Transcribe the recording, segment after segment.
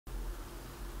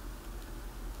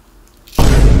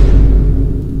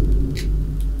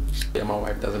Yeah, my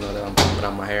wife doesn't know that I'm combing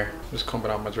out my hair. Just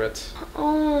combing out my dreads.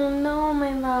 Oh no,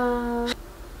 my love.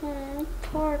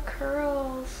 Poor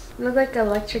curls. Look like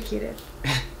electrocuted.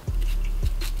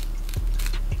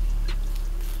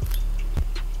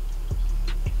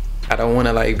 I don't want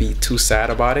to like be too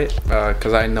sad about it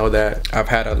because I know that I've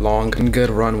had a long and good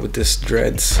run with this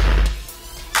dreads.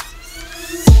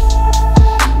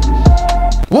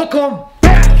 Welcome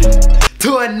back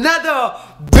to another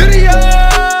video.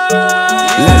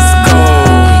 Let's go.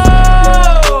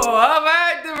 Of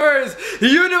Activerse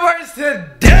Universe.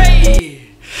 Today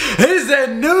is a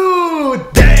new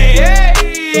day.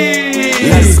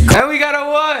 Let's go. And we got a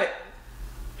what?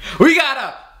 We got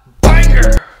a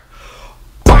banger.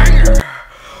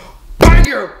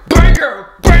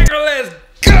 Banger, let's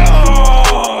go!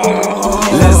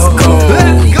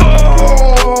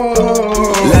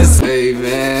 Hey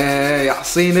man, y'all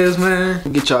seen this, man?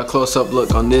 Get y'all a close-up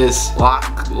look on this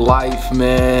lock life,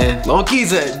 man.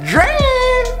 Loki's a dream!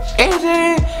 It's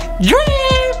a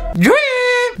dream!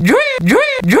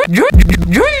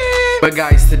 But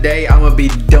guys, today I'm gonna be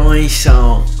doing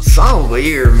some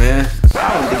weird, man.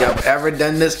 I don't think I've ever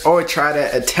done this or tried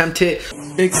to attempt it.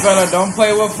 Big fella, don't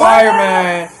play with fire,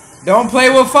 man. Don't play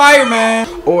with fire, man.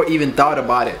 Or even thought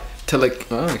about it to like,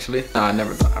 well, actually, nah, I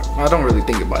never thought. I don't really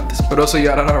think about this. But also,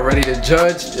 y'all are ready to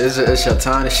judge. It's your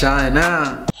time to shine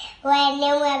now.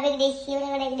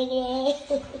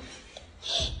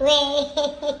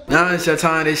 Now it's your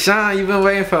time to shine. You've been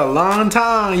waiting for a long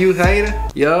time, you hater.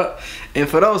 Yup. And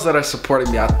for those that are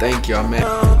supporting me, I thank y'all, man.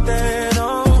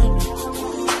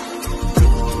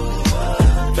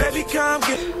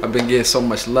 I've been getting so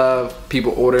much love,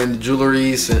 people ordering the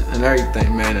jewelries and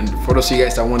everything, man. And for those of you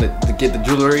guys that wanted to get the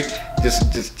jewelry,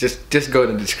 just go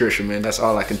to the description, man. That's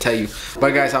all I can tell you.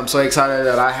 But guys, I'm so excited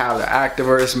that I have the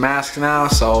Activerse masks now,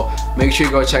 so make sure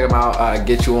you go check them out.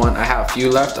 Get you one. I have a few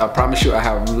left. I promise you I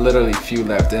have literally a few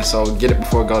left, and so get it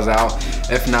before it goes out.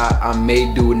 If not, I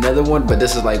may do another one, but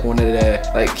this is like one of the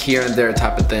like here and there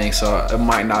type of thing, so it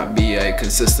might not be a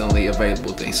consistently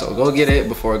available thing. So go get it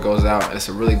before it goes out. It's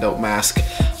a really dope mask.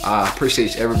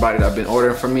 Appreciate everybody that been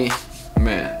ordering from me,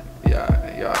 man.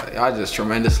 Y'all just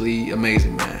tremendously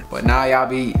amazing, man. But now y'all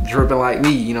be dripping like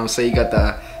me, you know what I'm saying? You got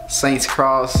the Saints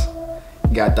cross,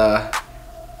 you got the,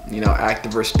 you know,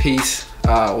 Activerse piece,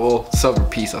 well, silver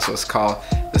piece, that's what it's called.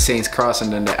 The Saints cross,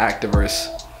 and then the Activerse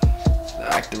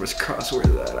cross, where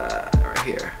is that at? Right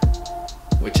here,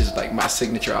 which is like my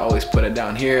signature. I always put it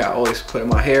down here. I always put it in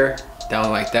my hair,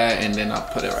 down like that, and then I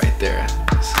put it right there.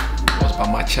 It goes by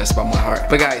my chest, by my heart.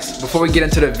 But guys, before we get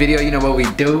into the video, you know what we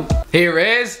do? Here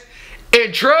is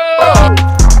intro!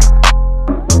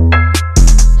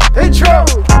 Intro!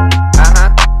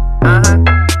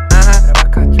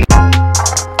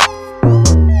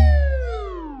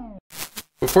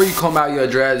 Before you comb out your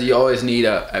dreads, you always need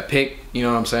a pick, you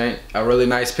know what I'm saying? A really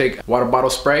nice pick. Water bottle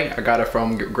spray. I got it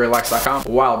from Dreadlocks.com a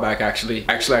while back, actually.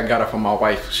 Actually, I got it from my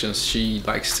wife since she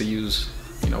likes to use,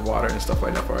 you know, water and stuff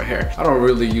like that for her hair. I don't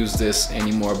really use this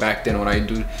anymore. Back then when I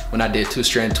did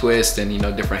 2-strand twist and, you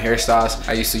know, different hairstyles,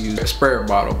 I used to use a sprayer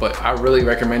bottle. But I really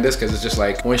recommend this because it's just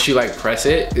like once you like press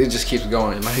it, it just keeps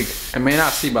going. Like, it may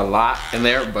not seem a lot in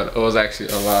there, but it was actually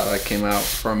a lot that came out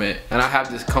from it. And I have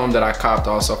this comb that I copped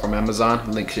also from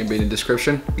Amazon. Link should be in the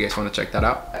description if you guys want to check that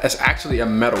out. It's actually a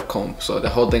metal comb, so the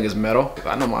whole thing is metal.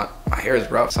 I know my hair is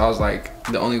rough, so I was like,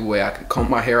 the only way I can comb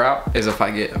my hair out is if I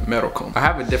get a metal comb. I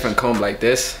have a different comb like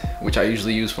this, which I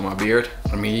usually use for my beard.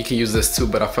 I mean, you can use this too,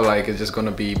 but I feel like it's just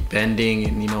gonna be bending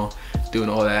and, you know, doing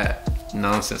all that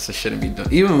nonsense that shouldn't be done.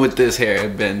 Even with this hair,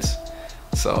 it bends.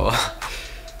 So,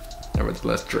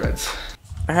 nevertheless, dreads.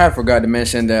 I had forgot to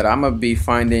mention that I'm gonna be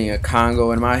finding a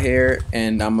Congo in my hair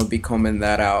and I'm gonna be combing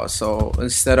that out. So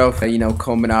instead of, you know,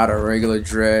 combing out a regular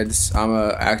dreads, I'm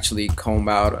gonna actually comb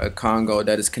out a Congo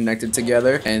that is connected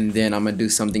together, and then I'm gonna do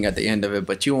something at the end of it.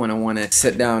 But you wanna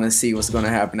sit down and see what's gonna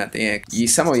happen at the end.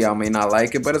 Some of y'all may not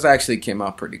like it, but it actually came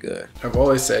out pretty good. I've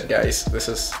always said, guys, this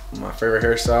is my favorite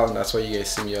hairstyle, and that's why you guys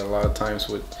see me a lot of times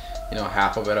with, you know,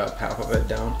 half of it up, half of it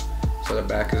down. So the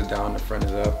back is down, the front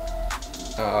is up.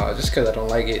 Just because I don't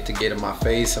like it to get in my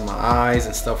face and my eyes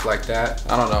and stuff like that.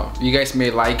 I don't know. You guys may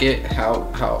like it,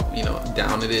 how you know,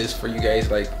 down it is for you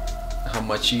guys, like how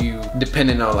much you,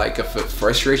 depending on like if it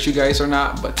frustrates you guys or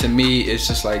not. But to me, it's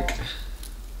just like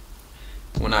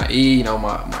when I eat, you know,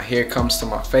 my hair comes to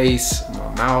my face,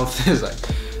 my mouth is like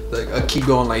like I keep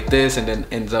going like this, and then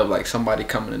ends up like somebody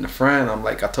coming in the front. I'm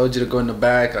like, I told you to go in the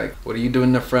back. Like, what are you doing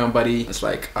in the front, buddy? It's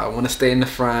like, I want to stay in the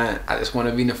front. I just want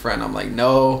to be in the front. I'm like,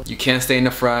 no, you can't stay in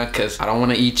the front because I don't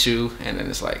want to eat you. And then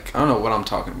it's like, I don't know what I'm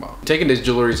talking about. I'm taking these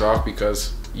jewelries off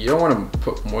because you don't want to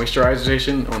put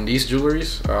moisturization on these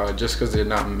jewelries just because they're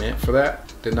not meant for that.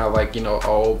 They're not like, you know,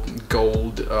 all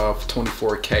gold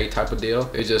 24K type of deal.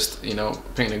 It's just, you know,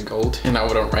 painted gold, and I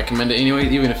wouldn't recommend it anyway.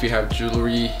 Even if you have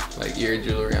jewelry, like ear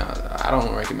jewelry, I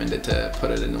don't recommend it to put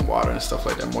it in the water and stuff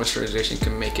like that. Moisturization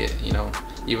can make it, you know,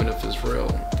 even if it's real,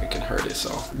 it can hurt it.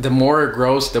 So the more it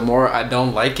grows, the more I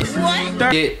don't like it.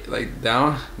 Get like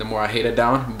down, the more I hate it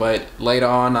down. But later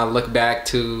on, I look back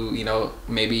to, you know,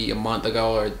 maybe a month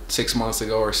ago or 6 months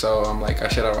ago or so, I'm like, I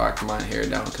should have rocked my hair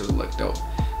down because it looked dope.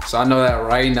 So I know that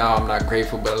right now I'm not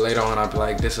grateful, but later on I'll be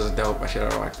like, this is dope, I should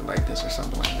have rocked it like this or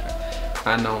something like that.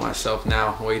 I know myself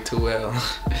now way too well.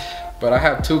 But I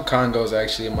have 2 Congos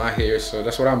actually in my hair, so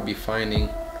that's what I'm be finding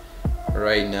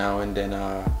right now, and then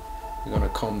we're gonna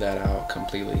comb that out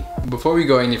completely. Before we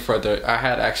go any further, I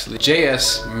had actually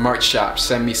JS Merch Shop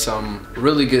send me some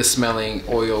really good smelling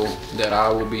oil that I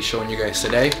will be showing you guys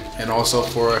today. And also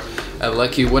for a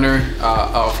lucky winner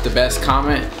of the best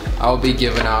comment, I'll be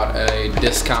giving out a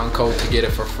discount code to get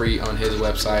it for free on his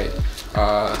website.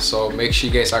 So make sure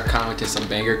you guys are commenting some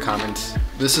banger comments.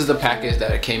 This is the package that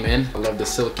it came in. I love the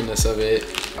silkiness of it.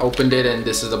 I opened it and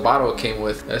this is the bottle it came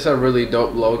with. It's a really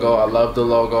dope logo. I love the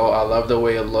logo. I love the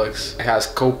way it looks. It has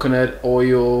coconut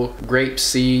oil, grape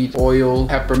seed oil,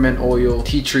 peppermint oil,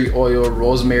 tea tree oil,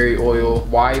 rosemary oil,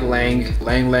 white lang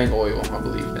oil, I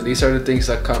believe. And these are the things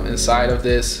that come inside of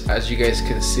this. As you guys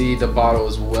can see, the bottle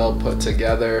is well put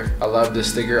together. I love the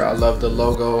sticker. I love the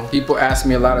logo. People ask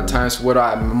me a lot of times what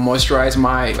I moisturize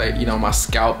my, like, you know, my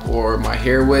scalp or my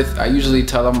hair with. I usually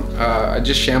tell them I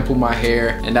just shampoo my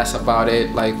hair and that's about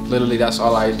it. Like literally that's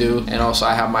all I do. And also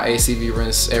I have my ACV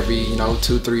rinse every, you know,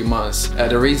 2-3 months.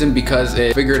 The reason because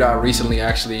I figured out recently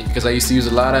actually, because I used to use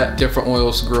a lot of different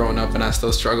oils growing up and I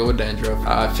still struggle with dandruff.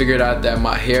 I figured out that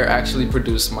my hair actually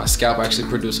produced, my scalp actually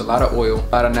produced a lot of oil, a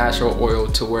lot of natural oil,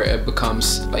 to where it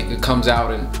becomes like it comes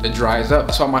out and it dries up.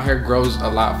 That's why my hair grows a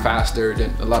lot faster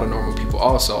than a lot of normal people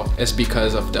also. It's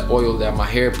because of the oil that my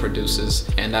hair produces,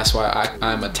 and that's why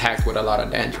I'm attacked with a lot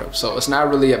of dandruff. So it's not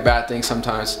really a bad thing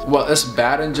sometimes. Well, it's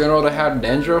bad in general to have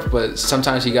dandruff, but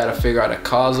sometimes you gotta figure out a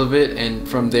cause of it, and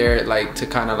from there like to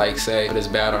kind of like say if it's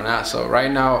bad or not. So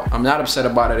right now I'm not upset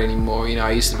about it anymore. You know,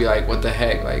 I used to be like, what the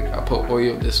heck, like I put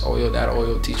oil, this oil, that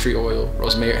oil, tea tree oil,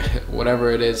 rosemary,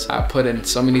 whatever it is. I put in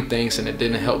so many things and it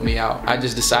didn't help me out. I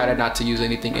just decided not to use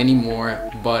anything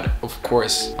anymore, but of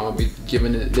course I'm gonna be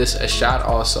giving this a shot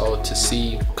also to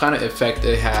see what kind of effect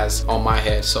it has on my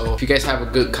head. So if you guys have a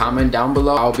good comment down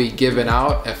below, I'll be giving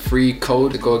out a free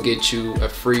code to go get you a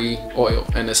free oil,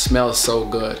 and it smells so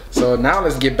good. So now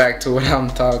let's get back to what I'm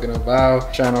talking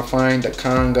about. Trying to find the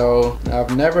Congo. Now,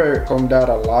 I've never combed out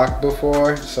a lock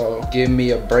before, so give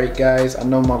me a break, guys. I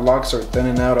know my locks are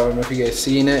thinning out. I don't know if you guys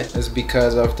seen it. It's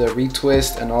because of the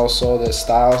retwist and also the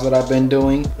styles that I've been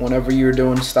doing. Whenever you're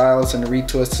doing styles and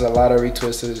retwists, a lot of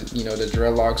retwists, you know, the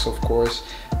dreadlocks, of course,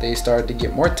 they start to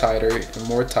get more tighter and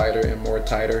more tighter and more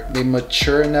tighter. They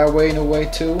mature in that way, in a way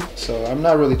too. So I'm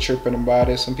not really tripping about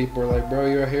it. Some people are like, bro,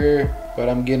 you're here, but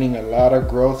I'm getting a lot of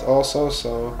growth also,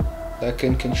 so that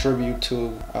can contribute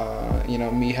to you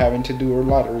know, me having to do a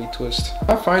lot of retwists.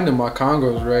 I find in my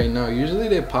Congos right now, usually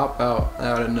they pop out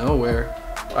of nowhere.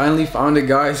 Finally found it,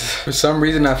 guys. For some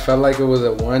reason I felt like it was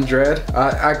a one dread.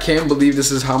 I can't believe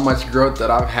this is how much growth that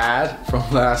I've had from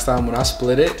last time when I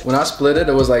split it. When I split it,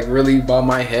 it was like really by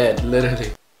my head,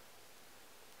 literally.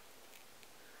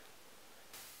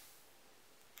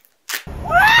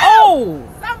 Oh!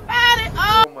 Somebody!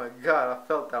 Oh! Oh my god, I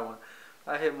felt that one.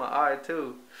 I hit my eye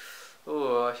too.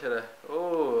 Oh, I should have.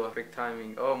 Oh, big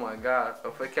timing. Oh my god.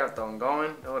 If I kept on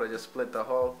going, I would have just split the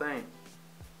whole thing.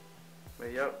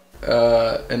 But yep.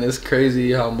 And it's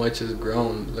crazy how much has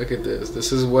grown. Look at this.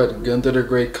 This is what Gunther the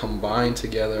Great combined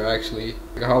together actually.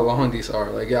 Look how long these are.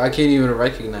 Like I can't even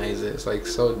recognize it. It's like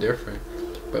so different.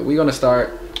 But we're gonna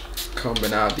start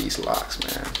combing out these locks,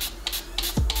 man.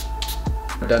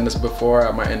 I've done this before.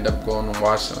 I might end up going and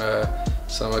watch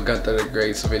some of Gunther the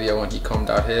Great's video when he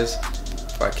combed out his.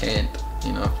 If I can't,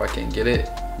 you know, if I can't get it.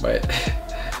 But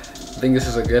I think this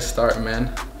is a good start,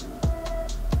 man.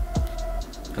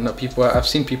 I know people, I've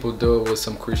seen people do it with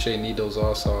some crochet needles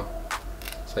also.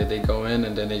 It's like they go in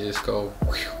and then they just go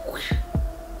whoosh, whoosh.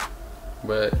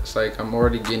 But it's like I'm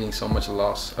already gaining so much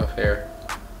loss of hair.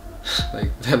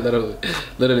 Like that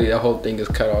literally that whole thing is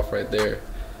cut off right there.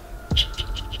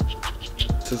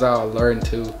 This is how I learned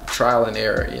to trial and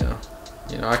error, you know.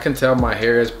 You know, I can tell my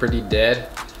hair is pretty dead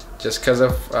just because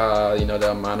of you know,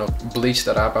 the amount of bleach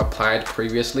that I've applied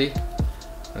previously.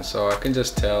 And so I can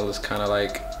just tell it's kind of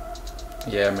like,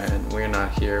 yeah man, we're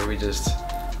not here. We just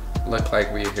look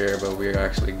like we're here, but we're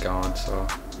actually gone. So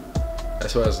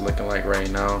that's what it's looking like right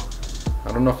now.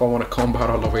 I don't know if I want to comb out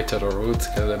all the way to the roots,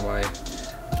 because then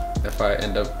if I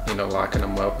end up, you know, locking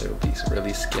them up, it'll be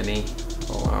really skinny.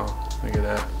 Oh wow, look at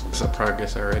that. It's a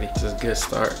progress already. It's a good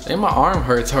start. And my arm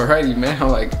hurts already, man. I'm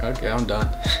like, okay, I'm done.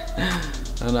 I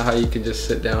don't know how you can just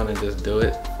sit down and just do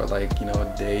it for like, you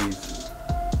know, days.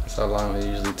 That's how long it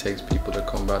usually takes people to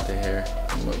comb out their hair.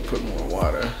 I'm gonna put more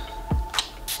water.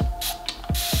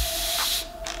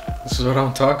 This is what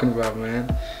I'm talking about,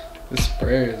 man. This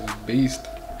sprayer is a beast.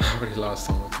 I already lost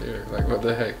so much hair. Like, what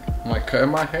the heck? Am I cutting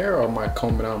my hair or am I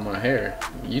combing out my hair?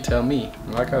 You tell me.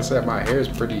 Like I said, my hair is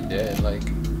pretty dead. Like,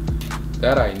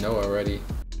 that I know already.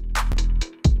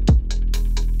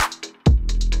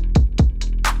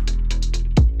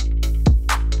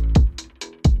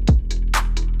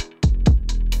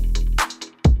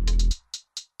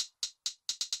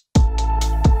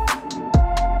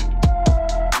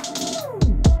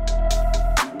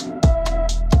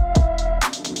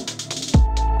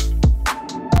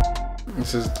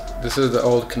 This is the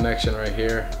old connection right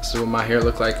here. This is what my hair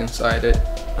looked like inside it.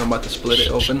 I'm about to split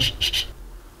it open.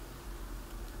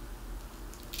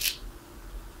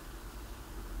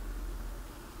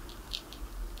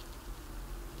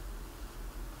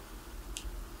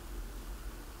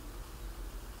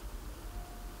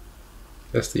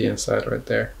 That's the inside right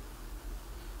there.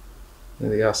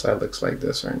 And the outside looks like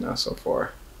this right now so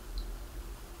far.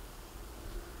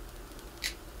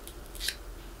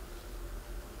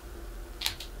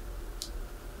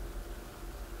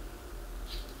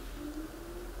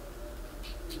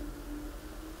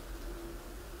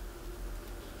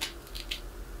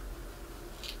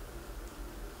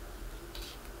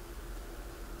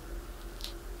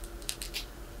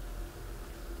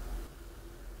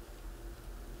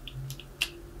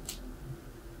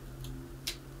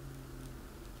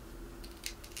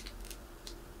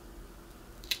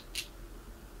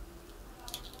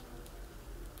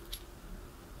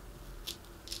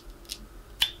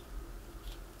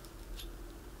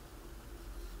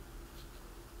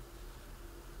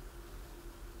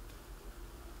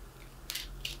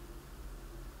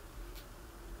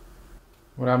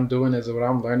 What I'm doing is, what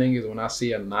I'm learning is, when I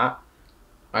see a knot,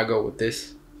 I go with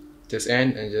this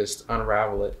end and just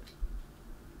unravel it.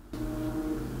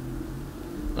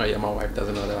 Oh yeah, my wife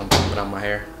doesn't know that I'm combing out my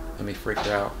hair. Let me freak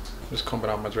her out. Just combing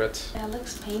out my dreads. That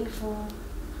looks painful.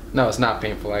 No, it's not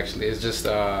painful actually. It's just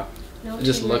No, it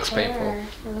just looks painful.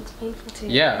 It looks painful too.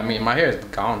 Yeah, I mean my hair is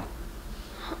gone.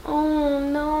 Oh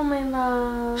no, my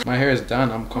love. My hair is done.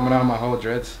 I'm combing out my whole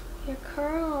dreads. Your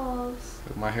curls.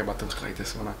 My hair about to look like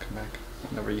this when I come back.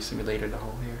 Whenever you see me later, the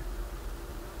whole hair.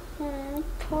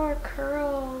 Poor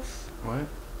curls. What?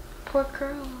 Poor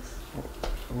curls.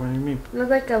 What do you mean? Look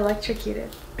like electrocuted.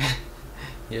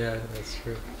 Yeah, that's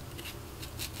true.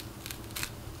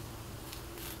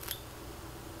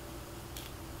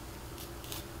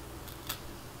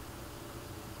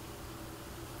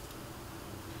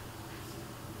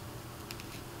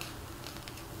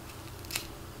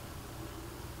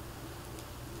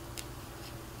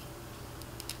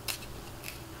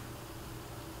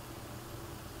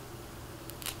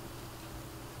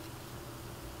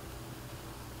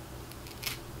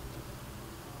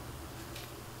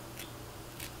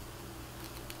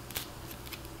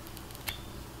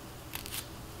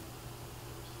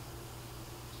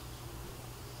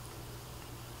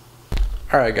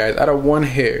 Alright guys, out of one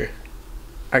hair,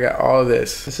 I got all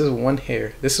this. This is one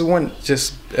hair. This is one,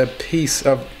 just a piece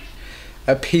of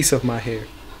my hair.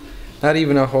 Not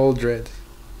even a whole dread.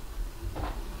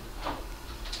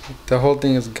 The whole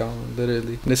thing is gone,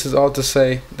 literally. This is all to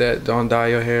say that don't dye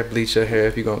your hair, bleach your hair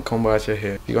if you're gonna comb out your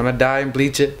hair. If you're gonna dye and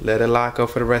bleach it, let it lock up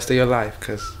for the rest of your life,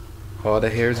 cause all the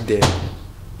hair is dead.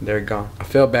 They're gone. I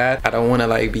feel bad. I don't want to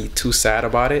like be too sad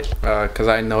about it, because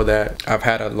I know that I've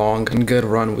had a long and good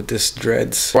run with this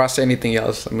dreads. Before I say anything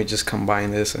else, let me just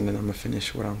combine this and then I'm gonna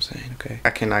finish what I'm saying. Okay,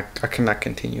 I cannot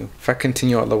continue. If I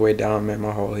continue all the way down, man,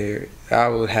 my whole hair, I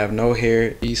would have no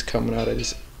hair. He's coming out of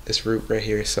this root right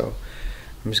here. So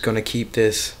I'm just gonna keep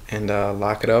this and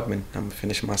lock it up, and I'm gonna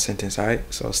finish my sentence.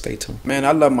 Alright, so stay tuned. Man,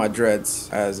 I love my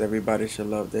dreads, as everybody should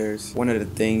love theirs. One of the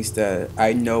things that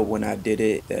I know when I did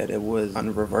it that it was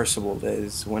unreversible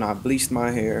is when I bleached my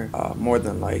hair more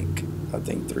than like I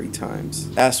think 3 times.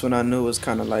 That's when I knew it was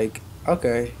kind of like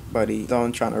Okay, buddy,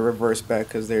 don't try to reverse back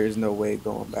because there is no way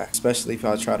going back, especially if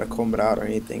I try to comb it out or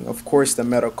anything. Of course, the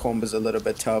metal comb is a little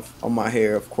bit tough on my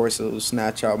hair. Of course, it will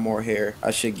snatch out more hair.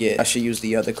 I should use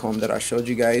the other comb that I showed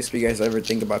you guys. If you guys ever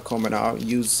think about combing out,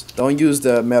 don't use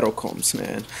the metal combs,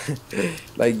 man.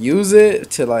 Like, use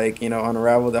it to, like, you know,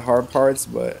 unravel the hard parts,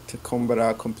 but to comb it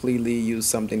out completely, use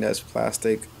something that's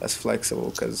plastic, that's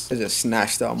flexible, because it just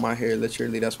snatched out my hair.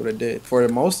 Literally, that's what it did. For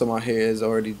most of my hair is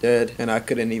already dead, and I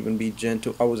couldn't even be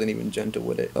gentle. I wasn't even gentle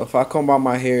with it. So if I comb out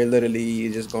my hair, literally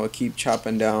it's just gonna keep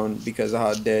chopping down because of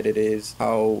how dead it is,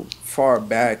 how far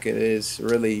back it is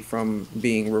really from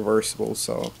being reversible.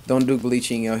 So don't do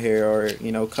bleaching your hair or,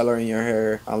 you know, coloring your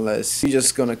hair unless you're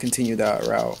just gonna continue that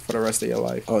route for the rest of your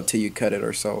life or till you cut it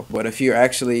or so. But if you're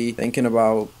actually thinking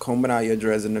about combing out your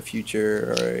dreads in the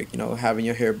future, or, you know, having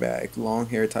your hair back, long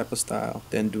hair type of style,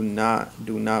 then do not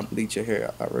bleach your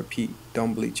hair. I repeat,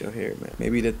 don't bleach your hair, man.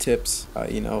 Maybe the tips,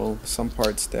 you know, some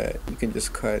parts that you can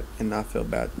just cut and not feel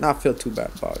too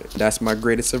bad about it. That's my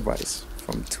greatest advice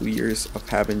from 2 years of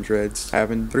having dreads,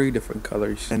 having 3 different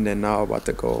colors, and then now about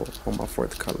to go on my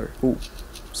 4th color. Ooh,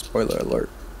 spoiler alert.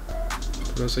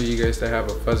 For those of you guys that have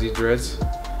a fuzzy dreads,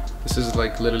 this is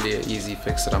like literally an easy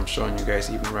fix that I'm showing you guys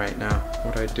even right now.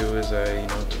 What I do is I, you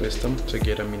know, twist them to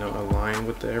get them, you know, aligned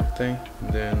with everything.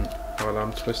 And then while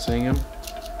I'm twisting them,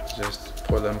 just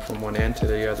pull them from one end to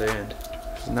the other end.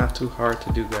 It's not too hard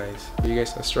to do, guys. For you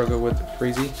guys that struggle with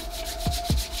frizzy,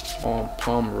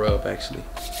 palm rub, actually.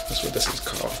 That's what this is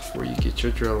called, where you get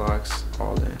your Dreadlocks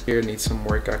all in. Here needs some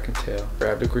work, I can tell.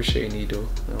 Grab the crochet needle.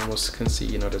 I almost can see,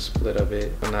 you know, the split of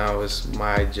it. But now it's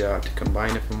my job to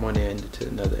combine it from one end to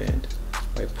another end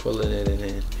by pulling it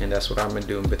in. And that's what I'm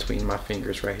doing between my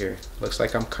fingers right here. Looks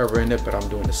like I'm covering it, but I'm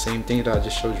doing the same thing that I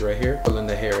just showed you right here. Pulling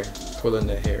the hair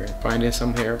in. Finding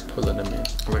some hair, pulling them in.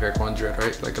 Look like one dread,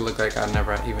 right? Like it looked like I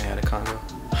never even had a condo.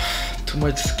 Too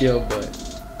much skill, but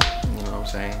you know what I'm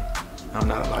saying? I'm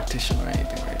not a loctician or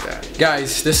anything like that.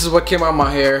 Guys, this is what came out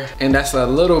my hair, and that's a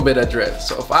little bit of dread.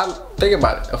 So if I think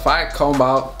about it, if I comb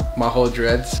out my whole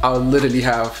dreads, I would literally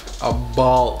have a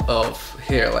ball of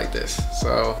hair like this.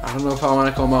 So I don't know if I want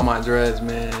to comb out my dreads,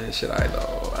 man. Should I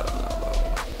though? I don't know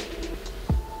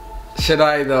though. Should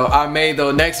I though? I may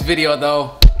though. Next video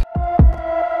though.